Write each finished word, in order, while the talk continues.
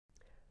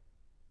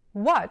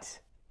What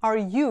are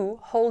you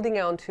holding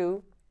on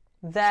to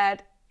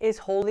that is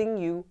holding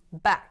you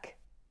back?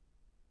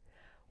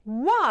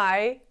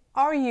 Why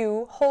are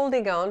you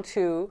holding on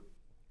to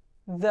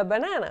the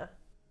banana?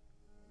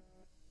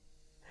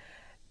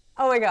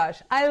 Oh my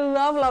gosh, I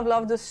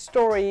love the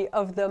story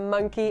of the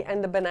monkey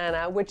and the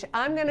banana, which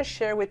I'm going to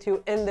share with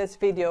you in this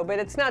video. But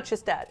it's not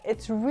just that.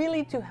 It's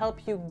really to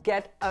help you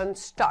get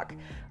unstuck.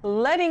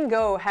 Letting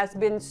go has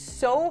been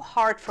so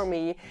hard for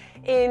me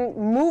in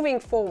moving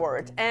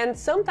forward, and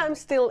sometimes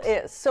still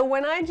is. So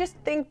when I just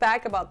think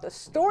back about the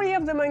story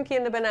of the monkey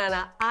and the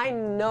banana, I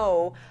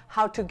know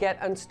how to get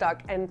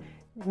unstuck and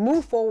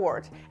move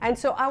forward. And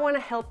so I want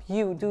to help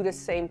you do the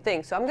same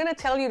thing. So I'm going to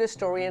tell you the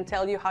story and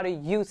tell you how to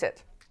use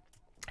it.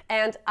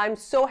 And I'm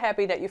so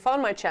happy that you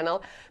found my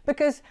channel,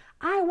 because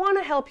I want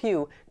to help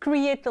you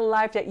create the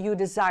life that you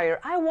desire.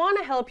 I want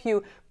to help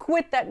you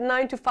quit that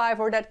 9-to-5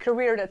 or that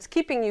career that's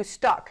keeping you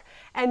stuck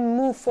and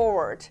move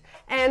forward.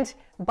 And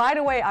by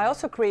the way, I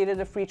also created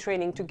a free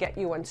training to get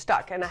you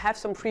unstuck, and I have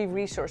some free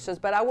resources,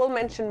 but I will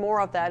mention more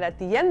of that at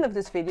the end of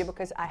this video,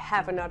 because I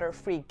have another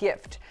free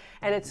gift.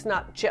 And it's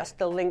not just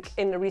the link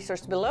in the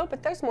resource below,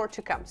 but there's more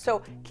to come.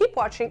 So keep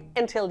watching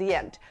until the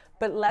end.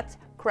 But let's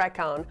crack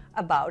on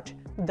about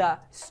the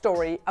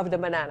story of the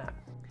banana.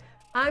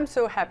 I'm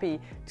so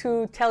happy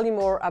to tell you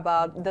more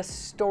about the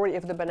story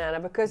of the banana,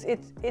 because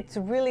it's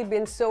really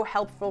been so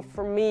helpful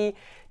for me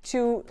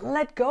to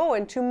let go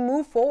and to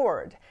move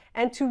forward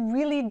and to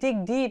really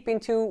dig deep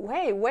into,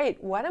 wait,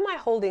 what am I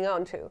holding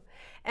on to?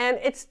 And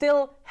it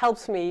still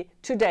helps me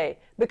today,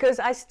 because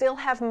I still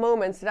have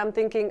moments that I'm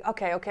thinking,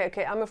 okay,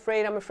 I'm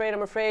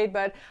afraid,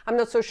 but I'm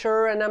not so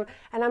sure, and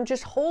I'm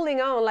just holding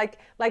on,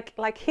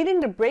 like hitting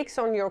the brakes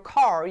on your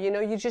car. You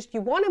know,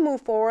 you want to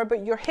move forward,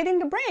 but you're hitting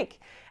the brake,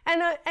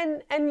 and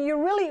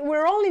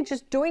we're only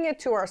just doing it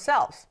to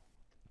ourselves.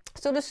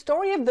 So the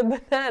story of the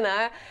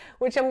banana,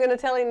 which I'm going to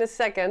tell you in a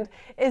second,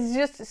 is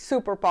just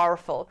super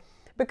powerful,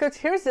 because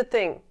here's the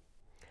thing: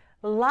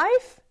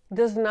 life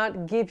does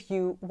not give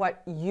you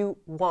what you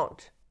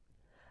want.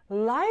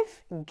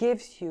 Life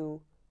gives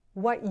you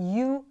what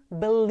you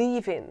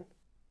believe in.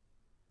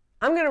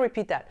 I'm going to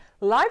repeat that.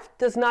 Life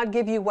does not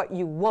give you what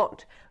you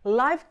want.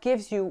 Life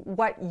gives you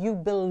what you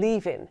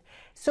believe in.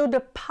 So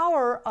the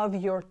power of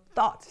your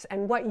thoughts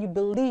and what you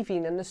believe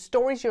in and the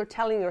stories you're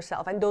telling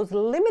yourself and those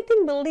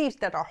limiting beliefs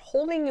that are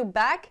holding you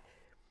back,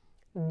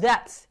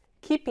 that's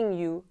keeping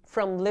you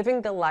from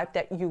living the life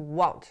that you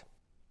want.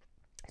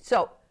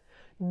 So,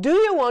 do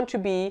you want to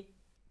be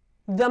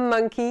the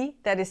monkey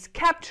that is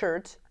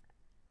captured,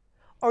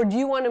 or do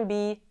you want to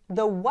be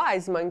the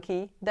wise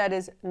monkey that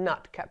is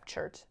not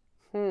captured?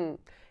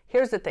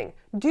 Here's the thing.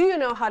 Do you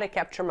know how to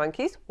capture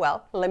monkeys?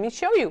 Well, let me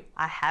show you.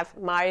 I have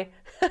my...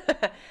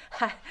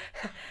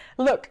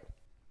 Look.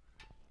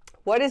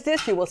 What is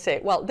this, you will say?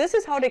 Well, this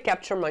is how they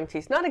capture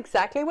monkeys. Not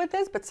exactly with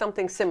this, but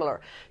something similar.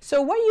 So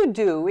what you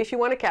do if you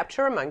want to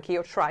capture a monkey,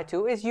 or try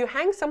to, is you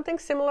hang something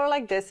similar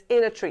like this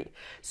in a tree.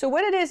 So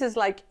what it is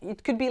like,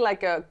 it could be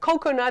like a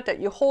coconut that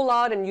you hold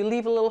out and you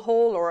leave a little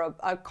hole, or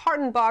a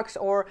carton box,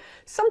 or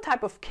some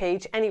type of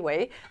cage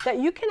anyway, that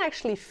you can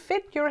actually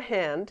fit your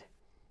hand,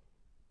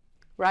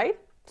 right?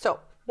 So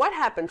what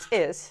happens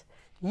is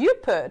you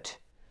put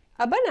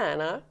a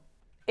banana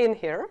in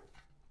here,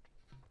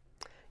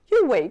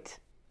 you wait,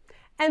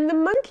 and the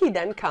monkey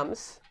then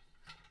comes,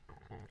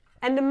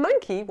 and the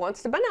monkey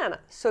wants the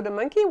banana. So the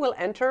monkey will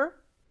enter,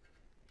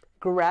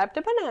 grab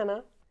the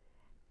banana,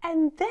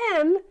 and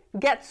then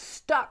get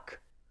stuck.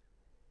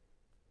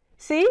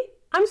 See,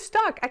 I'm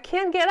stuck. I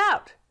can't get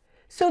out.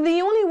 So the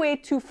only way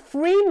to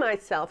free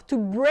myself, to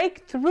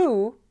break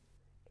through,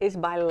 is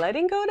by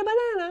letting go of the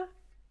banana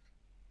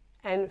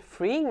and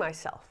freeing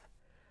myself.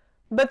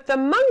 But the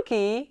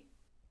monkey,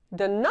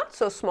 the not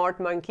so smart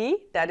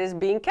monkey that is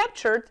being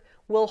captured,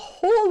 will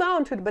hold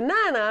on to the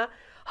banana.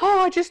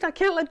 Oh, I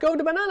can't let go of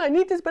the banana. I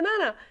need this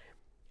banana.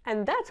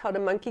 And that's how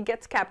the monkey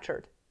gets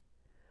captured.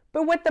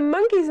 But what the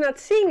monkey's not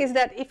seeing is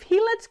that if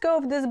he lets go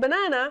of this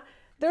banana,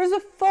 there's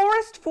a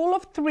forest full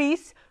of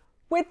trees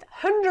with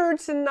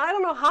hundreds and I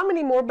don't know how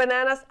many more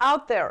bananas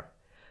out there.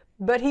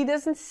 But he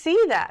doesn't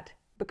see that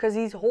because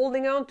he's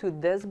holding on to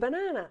this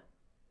banana.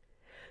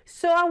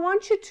 So I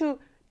want you to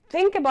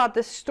think about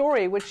this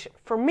story, which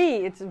for me,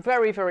 it's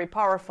very, very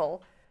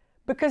powerful,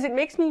 because it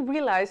makes me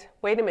realize,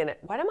 wait a minute,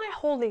 what am I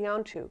holding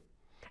on to?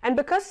 And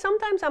because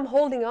sometimes I'm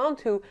holding on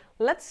to,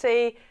 let's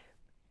say,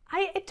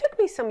 it took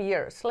me some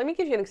years. Let me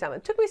give you an example.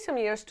 It took me some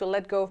years to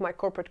let go of my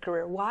corporate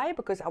career. Why?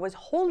 Because I was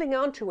holding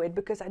on to it,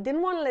 because I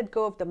didn't want to let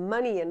go of the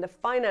money and the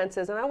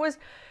finances. And I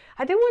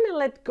didn't want to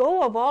let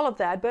go of all of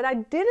that, but I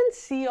didn't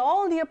see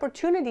all the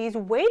opportunities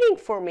waiting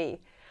for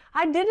me.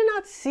 I did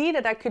not see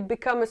that I could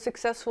become a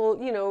successful,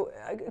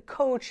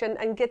 coach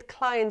and get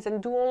clients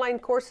and do online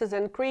courses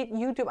and create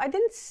YouTube. I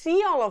didn't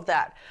see all of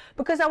that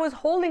because I was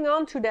holding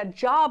on to that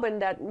job and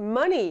that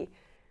money,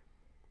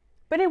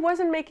 but it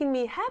wasn't making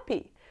me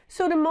happy.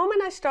 So the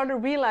moment I started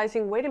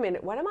realizing, wait a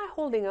minute, what am I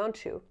holding on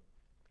to?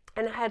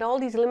 And I had all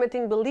these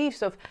limiting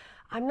beliefs of,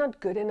 I'm not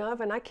good enough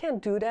and I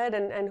can't do that,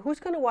 and who's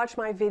going to watch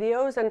my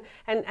videos,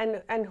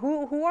 and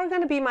who are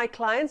going to be my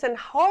clients, and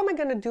how am I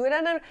going to do it?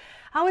 And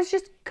I was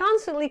just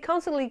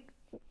constantly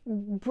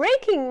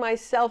breaking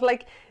myself,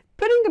 like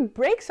putting the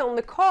brakes on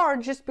the car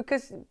just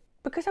because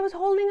I was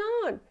holding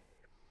on.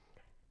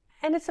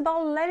 And it's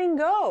about letting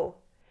go.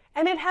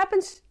 And it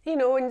happens, you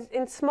know,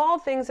 in small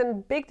things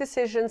and big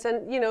decisions,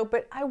 and, you know,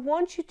 but I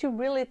want you to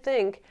really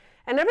think.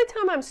 And every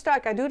time I'm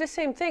stuck, I do the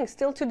same thing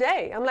still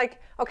today. I'm like,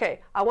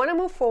 okay, I want to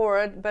move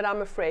forward, but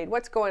I'm afraid.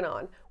 What's going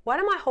on? What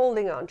am I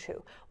holding on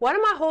to? What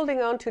am I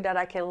holding on to that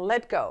I can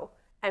let go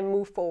and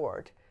move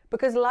forward?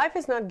 Because life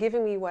is not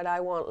giving me what I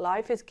want.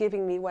 Life is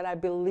giving me what I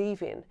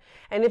believe in.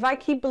 And if I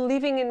keep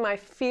believing in my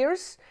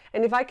fears,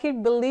 and if I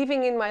keep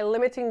believing in my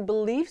limiting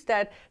beliefs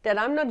that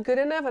I'm not good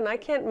enough and I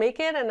can't make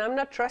it and I'm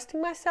not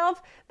trusting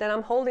myself, then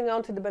I'm holding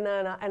on to the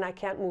banana and I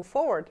can't move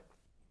forward.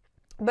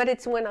 But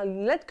it's when I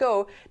let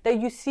go that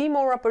you see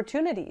more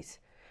opportunities.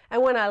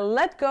 And when I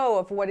let go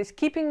of what is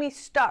keeping me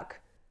stuck,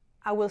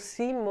 I will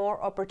see more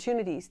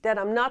opportunities that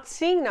I'm not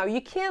seeing now. You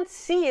can't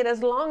see it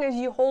as long as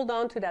you hold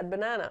on to that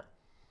banana.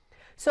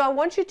 So I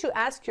want you to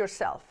ask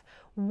yourself,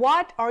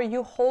 what are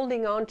you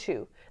holding on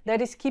to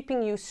that is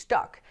keeping you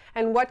stuck?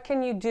 And what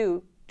can you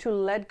do to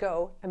let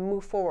go and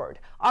move forward?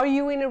 Are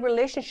you in a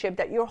relationship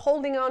that you're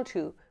holding on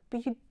to,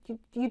 but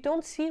you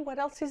don't see what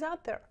else is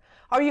out there?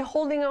 Are you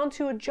holding on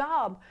to a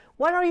job?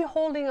 What are you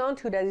holding on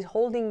to that is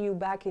holding you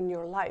back in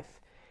your life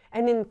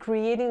and in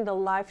creating the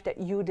life that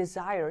you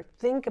desire?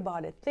 Think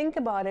about it,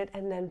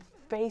 and then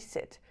face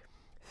it.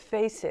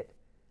 Face it.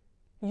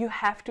 You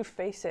have to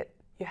face it.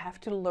 You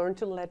have to learn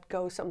to let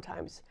go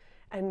sometimes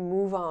and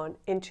move on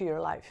into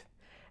your life.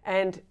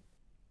 And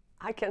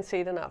I can't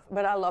say it enough,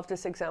 but I love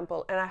this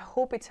example, and I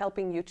hope it's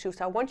helping you too.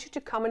 So I want you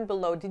to comment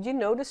below. Did you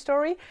know the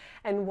story?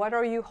 And what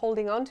are you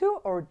holding on to,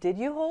 or did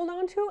you hold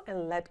on to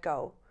and let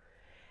go?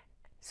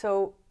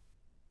 So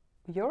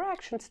your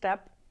action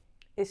step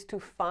is to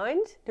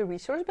find the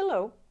resource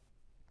below,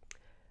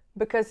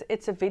 because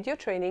it's a video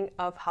training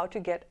of how to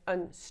get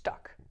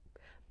unstuck.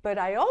 But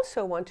I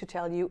also want to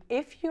tell you,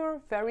 if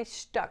you're very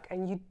stuck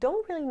and you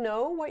don't really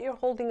know what you're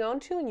holding on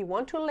to and you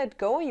want to let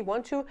go, you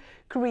want to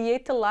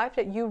create the life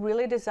that you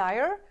really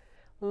desire,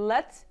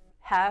 let's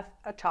have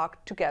a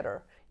talk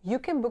together. You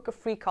can book a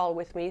free call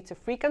with me. It's a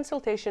free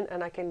consultation,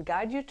 and I can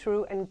guide you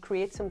through and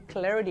create some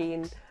clarity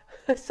in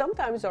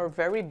sometimes our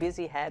very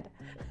busy head.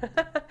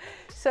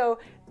 So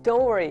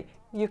don't worry.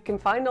 You can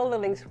find all the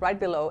links right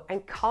below,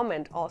 and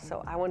comment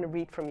also. I want to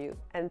read from you.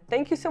 And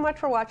thank you so much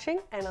for watching,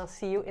 and I'll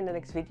see you in the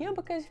next video,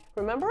 because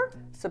remember,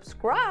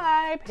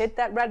 subscribe, hit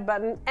that red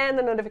button and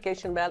the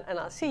notification bell, and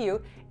I'll see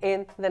you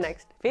in the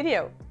next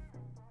video.